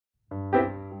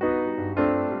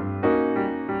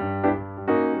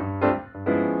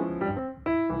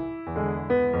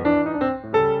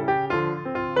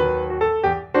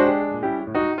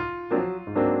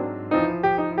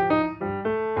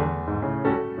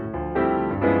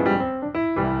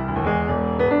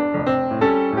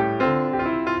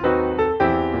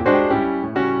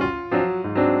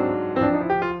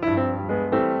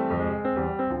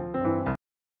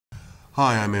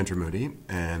Hi, I'm Andrew Moodie,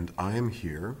 and I am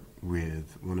here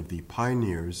with one of the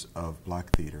pioneers of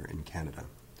black theatre in Canada.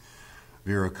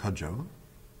 Vera Cudjoe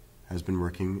has been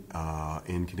working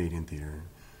in Canadian theatre.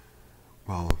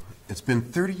 Well, it's been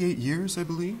 38 years, I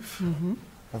believe,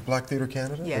 of Black Theatre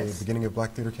Canada, yes. The beginning of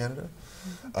Black Theatre Canada.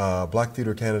 Black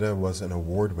Theatre Canada was an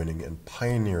award-winning and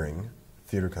pioneering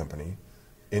theatre company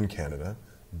in Canada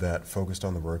that focused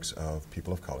on the works of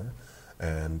people of color,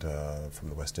 and from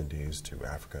the West Indies to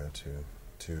Africa to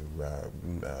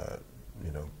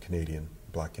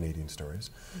Black Canadian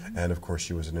stories. And of course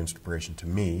she was an inspiration to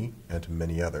me and to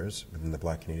many others within the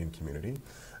Black Canadian community.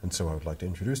 And so I would like to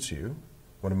introduce to you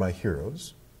one of my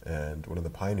heroes and one of the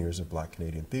pioneers of Black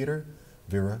Canadian theatre,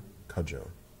 Vera Cudjoe.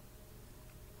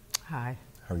 Hi.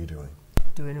 How are you doing?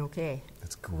 Doing okay.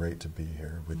 It's great to be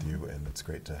here with you, and it's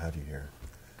great to have you here.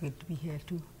 Good to be here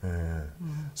too.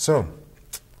 So,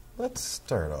 let's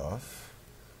start off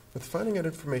with finding out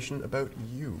information about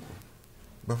you.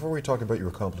 Before we talk about your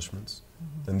accomplishments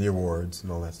and the awards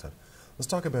and all that stuff, let's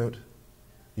talk about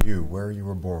you, where you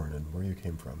were born and where you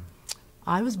came from.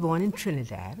 I was born in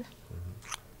Trinidad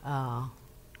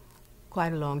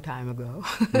quite a long time ago.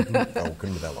 Oh,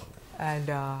 couldn't be that long. And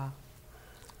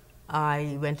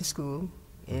I went to school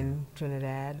in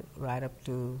Trinidad right up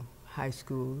to high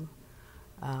school.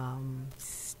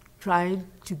 Tried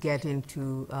to get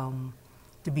into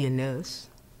to be a nurse,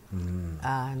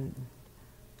 and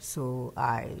so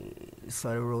I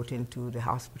sort of wrote into the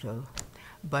hospital.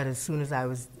 But as soon as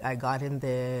I got in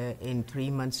there, in 3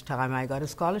 months' time, I got a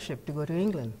scholarship to go to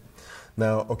England.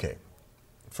 Now, okay,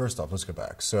 first off, let's go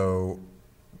back. So,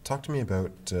 talk to me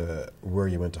about where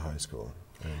you went to high school.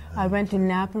 I went to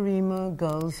Naparima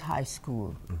Girls High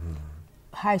School.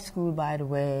 High school, by the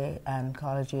way, and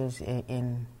colleges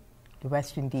in the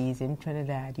West Indies, in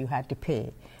Trinidad, you had to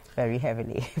pay very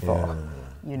heavily for,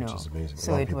 you know. Which is amazing.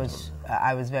 So it was,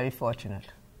 I was very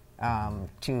fortunate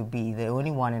to be the only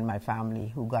one in my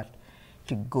family who got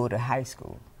to go to high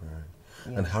school. Right.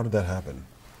 Yeah. And how did that happen?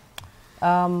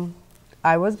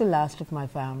 I was the last of my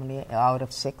family out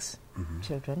of 6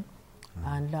 children,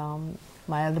 and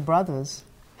my elder brothers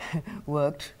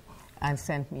worked and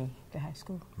sent me to high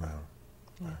school. Wow.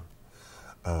 Yeah.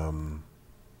 Wow.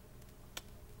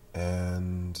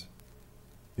 And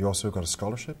you also got a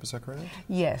scholarship, is that correct?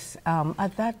 Yes.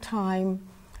 At that time,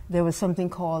 there was something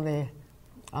called the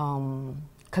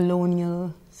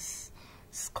colonial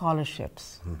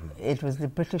scholarships. It was the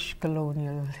British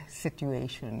colonial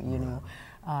situation, you know.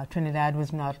 Trinidad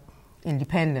was not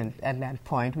independent at that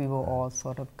point. We were all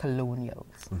sort of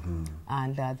colonials.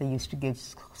 And they used to give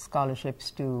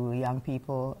scholarships to young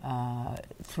people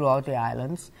throughout the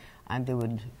islands, and they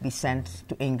would be sent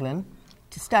to England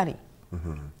to study.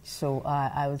 So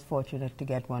I was fortunate to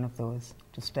get one of those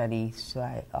to study.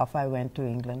 So off I went to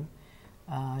England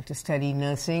to study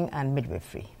nursing and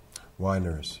midwifery. Why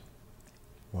nurse?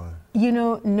 Why? You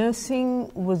know, nursing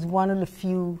was one of the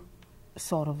few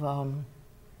sort of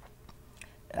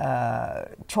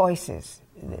choices.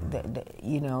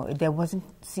 You know, there wasn't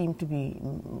seemed to be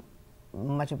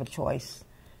much of a choice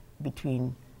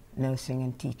between nursing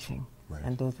and teaching,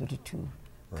 and those were the two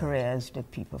careers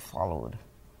that people followed.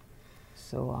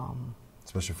 So,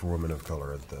 especially for women of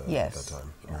color at that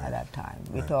time. Right. At that time,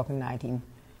 we're talking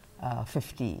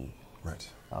 1950. Right.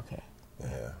 Okay.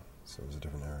 Yeah. So it was a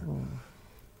different era.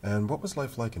 And what was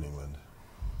life like in England?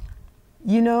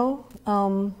 You know,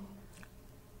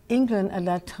 England at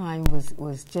that time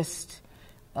was just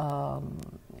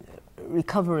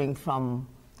recovering from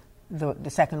the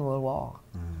Second World War.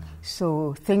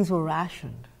 So things were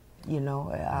rationed, you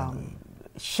know,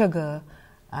 sugar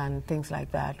and things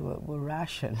like that were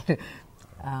rationed.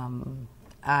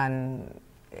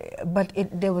 But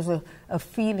there was a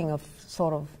feeling of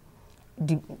sort of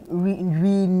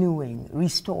renewing,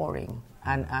 restoring,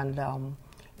 and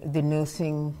the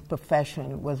nursing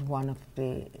profession was one of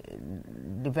the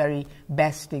very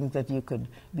best things that you could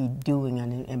be doing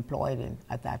and employed in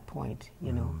at that point,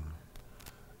 you know.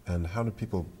 And how did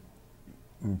people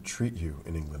treat you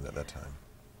in England at that time?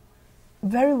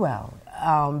 Very well,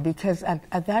 because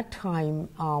at that time,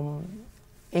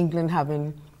 England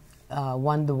having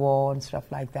won the war and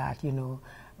stuff like that, you know,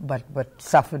 but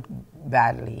suffered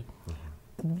badly,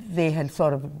 they had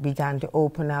sort of begun to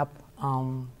open up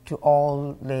to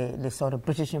all the sort of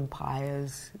British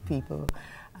Empire's people,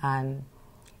 and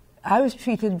I was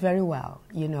treated very well.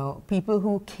 You know, people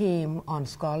who came on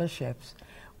scholarships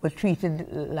were treated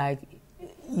like,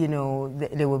 you know,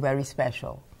 they were very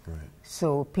special. Right.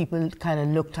 So people kind of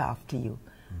looked after you.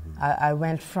 I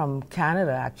went from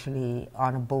Canada actually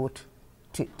on a boat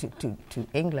to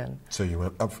England. So you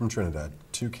went up from Trinidad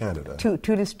to Canada.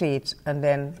 To the States, and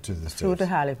then flew to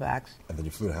Halifax. And then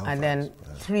you flew to Halifax. And then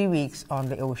 3 weeks on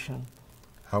the ocean.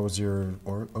 How was your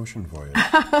ocean voyage?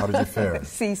 How did you fare?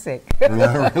 Seasick.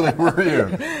 Yeah, really, were you?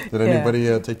 Did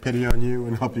anybody take pity on you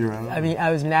and help you out? I mean,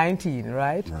 I was 19,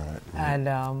 right? Right.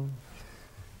 And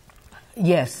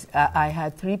yes, I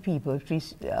had 3 people,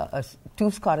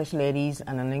 2 Scottish ladies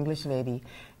and an English lady,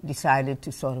 decided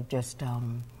to sort of just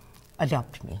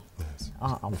adopt me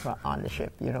on the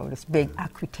ship. You know, this big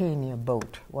Aquitania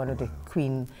boat, one of the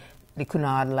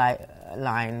Cunard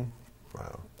line.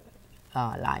 Wow.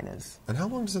 Liners. And how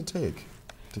long does it take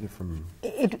to get from?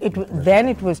 Then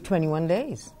it was 21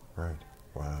 days. Right.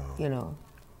 Wow. You know,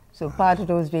 so part of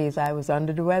those days I was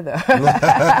under the weather.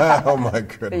 Oh my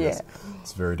goodness. Yeah.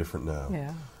 It's very different now.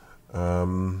 Yeah.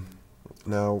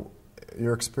 Now,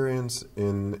 your experience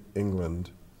in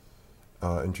England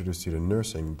introduced you to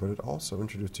nursing, but it also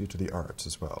introduced you to the arts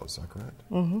as well. Is that correct?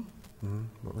 Mm-hmm. Mm-hmm.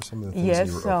 What were some of the things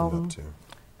you were opened up to?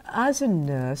 As a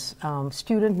nurse,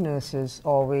 student nurses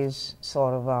always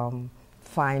sort of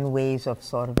find ways of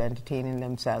sort of entertaining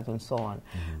themselves and so on.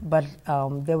 Mm-hmm. But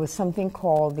there was something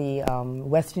called the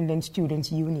West Indian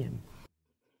Students' Union.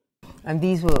 And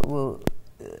these were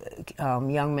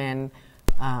young men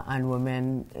and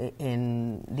women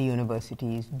in the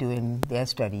universities doing their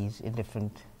studies in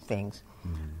different things.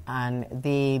 Mm-hmm. And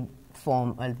they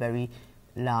form a very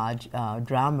large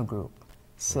drama group.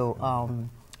 So,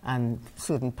 and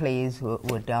certain plays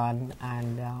were done,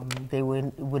 and they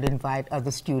would invite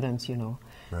other students, you know.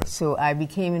 Right. So I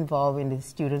became involved in the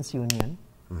Students' Union,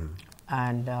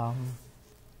 and I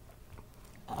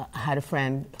had a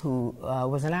friend who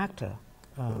was an actor,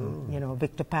 you know,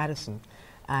 Victor Patterson,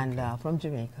 and from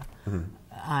Jamaica. Mm-hmm.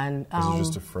 And was it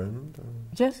just a friend?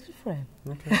 Just a friend.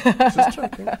 Okay. Just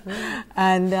checking.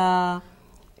 And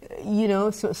you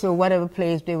know, so whatever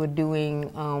plays they were doing,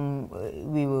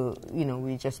 we were, you know,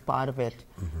 we just part of it.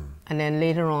 Mm-hmm. And then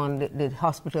later on, the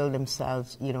hospital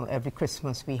themselves, you know, every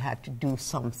Christmas we had to do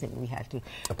something. We had to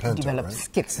develop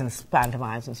skits and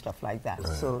pantomimes and stuff like that.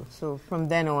 Right. So from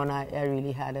then on, I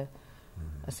really had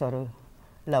a sort of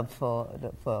love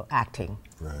for acting.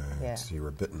 Right. Yeah. So you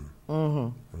were bitten.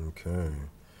 Mm-hmm. Okay.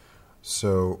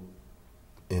 So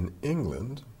in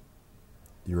England,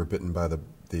 you were bitten by the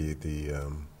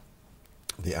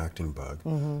acting bug,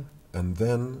 and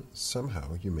then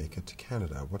somehow you make it to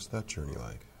Canada. What's that journey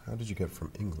like? How did you get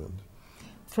from England?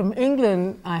 From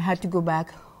England, I had to go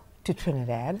back to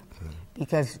Trinidad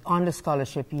because on the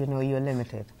scholarship, you know, you're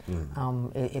limited.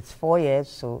 It's 4 years,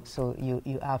 so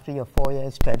you after your 4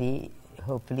 years study,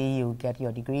 hopefully you get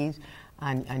your degrees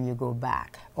and you go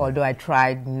back. Although I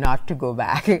tried not to go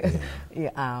back,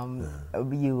 you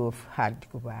have had to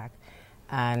go back.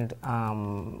 And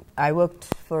I worked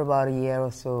for about a year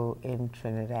or so in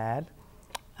Trinidad,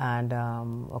 and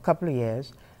a couple of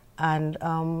years, and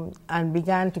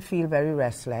began to feel very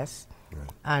restless,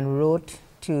 and wrote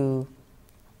to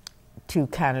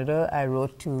Canada. I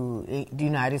wrote to the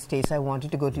United States. I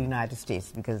wanted to go to the United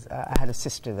States because I had a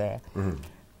sister there,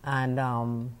 and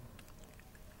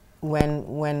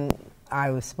when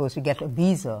I was supposed to get a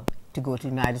visa to go to the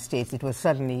United States, it was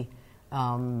suddenly,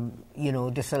 you know,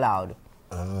 disallowed.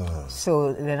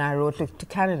 So then I wrote to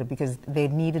Canada because they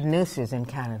needed nurses in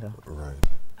Canada. Right.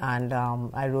 And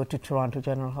I wrote to Toronto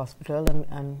General Hospital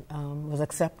and was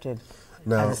accepted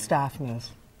as a staff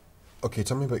nurse. Okay,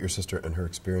 tell me about your sister and her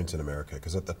experience in America,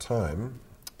 because at the time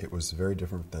it was very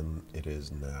different than it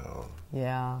is now.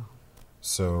 Yeah.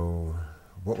 So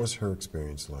what was her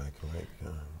experience like?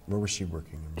 Where was she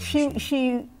working?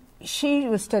 She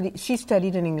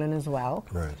studied in England as well.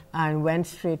 Right. And went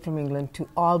straight from England to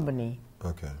Albany.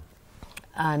 Okay.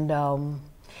 And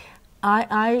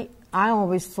I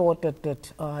always thought that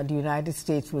the United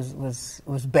States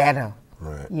was better.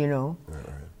 Right. You know. Right.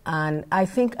 And I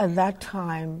think at that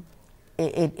time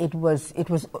it was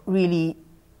really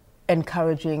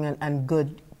encouraging and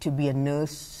good to be a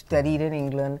nurse, studied in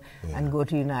England, and go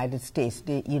to the United States.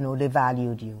 They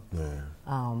valued you. Yeah.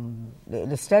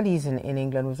 The studies in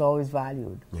England was always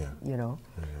valued, you know,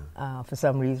 for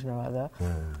some reason or other.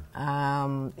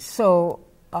 Yeah. So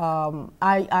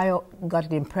I got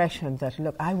the impression that,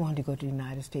 look, I want to go to the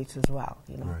United States as well,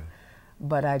 you know. Right.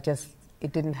 But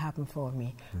it didn't happen for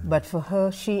me. But for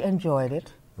her, she enjoyed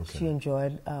it. Okay. She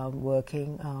enjoyed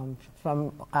working.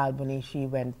 From Albany, she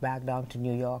went back down to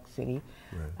New York City,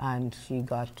 and she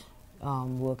got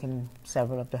work in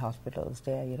several of the hospitals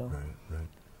there, you know. Right.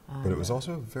 But it was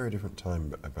also a very different time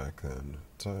back then.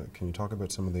 So can you talk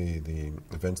about some of the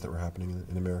events that were happening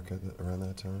in America around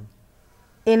that time?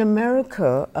 In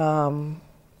America,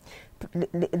 in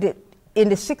the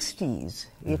 60s,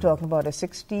 you're talking about the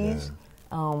 60s,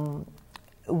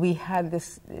 we had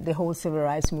the whole civil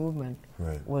rights movement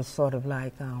Right. was sort of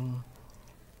like,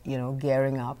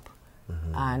 gearing up,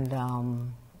 and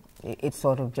it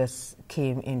sort of just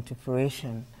came into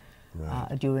fruition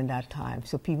Right. during that time.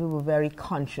 So people were very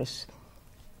conscious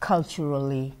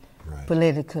culturally, Right.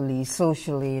 politically,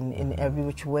 socially, in every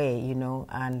which way,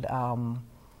 and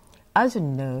as a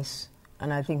nurse,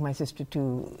 and I think my sister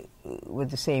too, was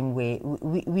the same way,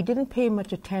 we didn't pay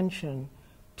much attention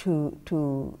to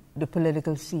the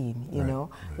political scene, you know.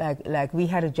 Like we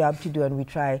had a job to do, and we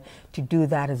tried to do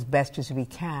that as best as we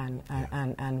can,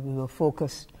 and we were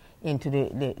focused into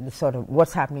the sort of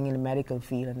what's happening in the medical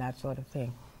field and that sort of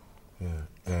thing. Yeah,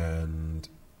 and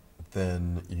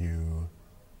then you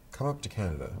come up to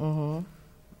Canada,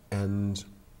 and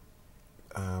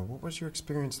what was your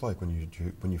experience like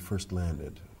when you first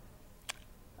landed?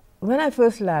 When I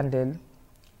first landed,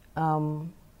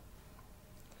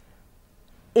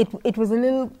 it was a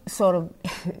little sort of,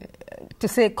 to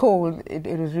say cold,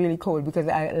 it was really cold, because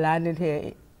I landed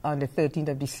here on the 13th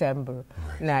of December,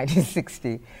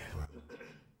 1960.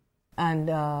 And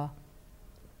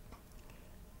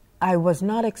I was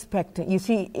not expecting, you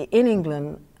see, in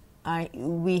England,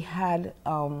 we had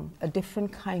a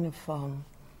different kind of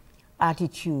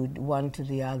attitude, one to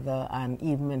the other, and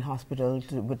even in hospital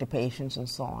with the patients and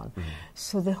so on.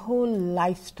 So the whole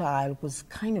lifestyle was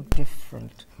kind of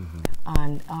different.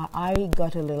 And I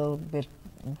got a little bit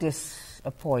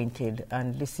disappointed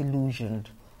and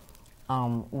disillusioned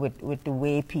with the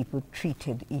way people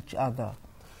treated each other.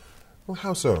 Well,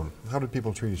 how so? How did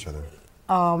people treat each other?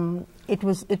 It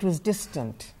was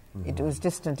distant. It was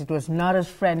distant. It was not as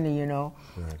friendly,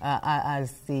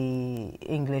 as the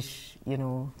English,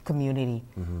 community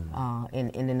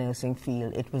in the nursing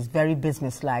field. It was very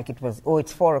businesslike. It was,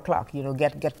 it's 4 o'clock,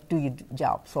 get do your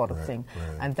job, sort of thing.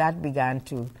 And that began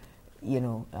to,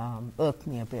 irk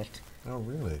me a bit. Oh,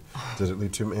 really? Did it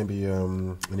lead to maybe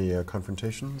any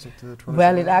confrontations at the Toronto?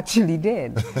 Well, it actually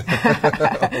did.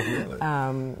 Oh, really?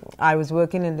 I was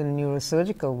working in the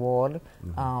neurosurgical ward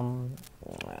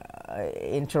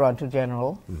in Toronto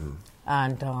General,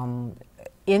 and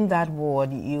in that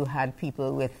ward you had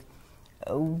people with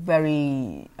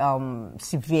very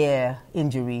severe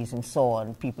injuries and so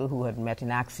on, people who had met in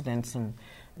accidents and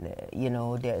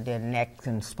their necks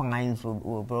and spines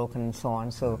were broken and so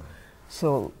on.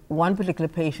 So one particular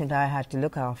patient I had to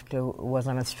look after was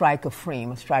on a striker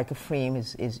frame. A striker frame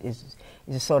is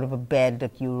a sort of a bed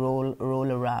that you roll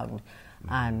around,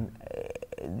 and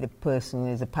the person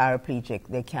is a paraplegic.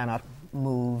 They cannot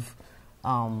move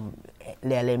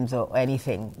their limbs or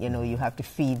anything. You have to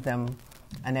feed them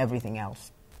and everything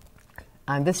else.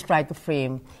 And this striker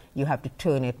frame, you have to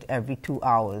turn it every 2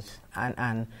 hours,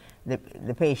 and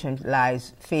the patient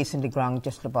lies facing the ground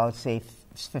just about, say,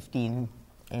 15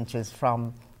 inches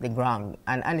from the ground,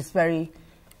 and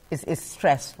it's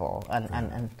stressful,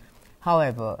 and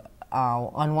however,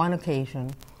 on one occasion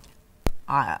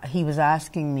he was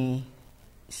asking me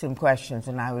some questions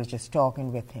and I was just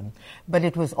talking with him, but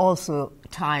it was also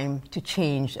time to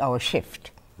change our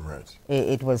shift. Right.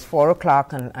 It was 4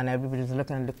 o'clock, and everybody was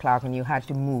looking at the clock, and you had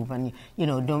to move, and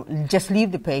don't just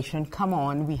leave the patient, come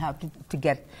on, we have to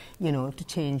get to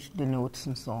change the notes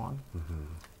and so on.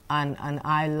 And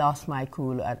I lost my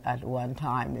cool at one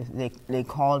time. They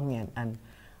called me, and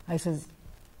I says,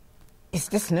 "Is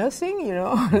this nursing?"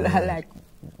 Like,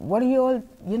 what are you all,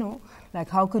 like,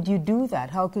 how could you do that?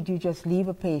 How could you just leave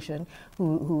a patient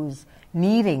who's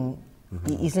needing,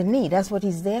 he's in need, that's what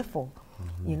he's there for,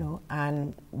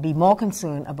 and be more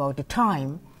concerned about the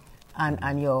time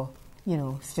and your,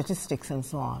 statistics and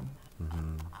so on.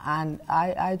 And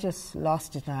I just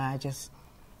lost it, and I just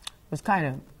was kind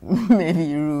of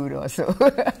maybe rude or so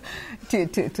to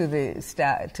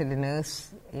the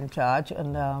nurse in charge,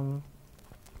 and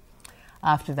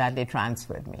after that they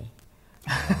transferred me.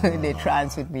 They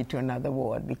transferred me to another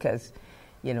ward because,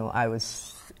 I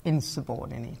was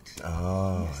insubordinate.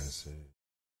 Oh, yes. I see.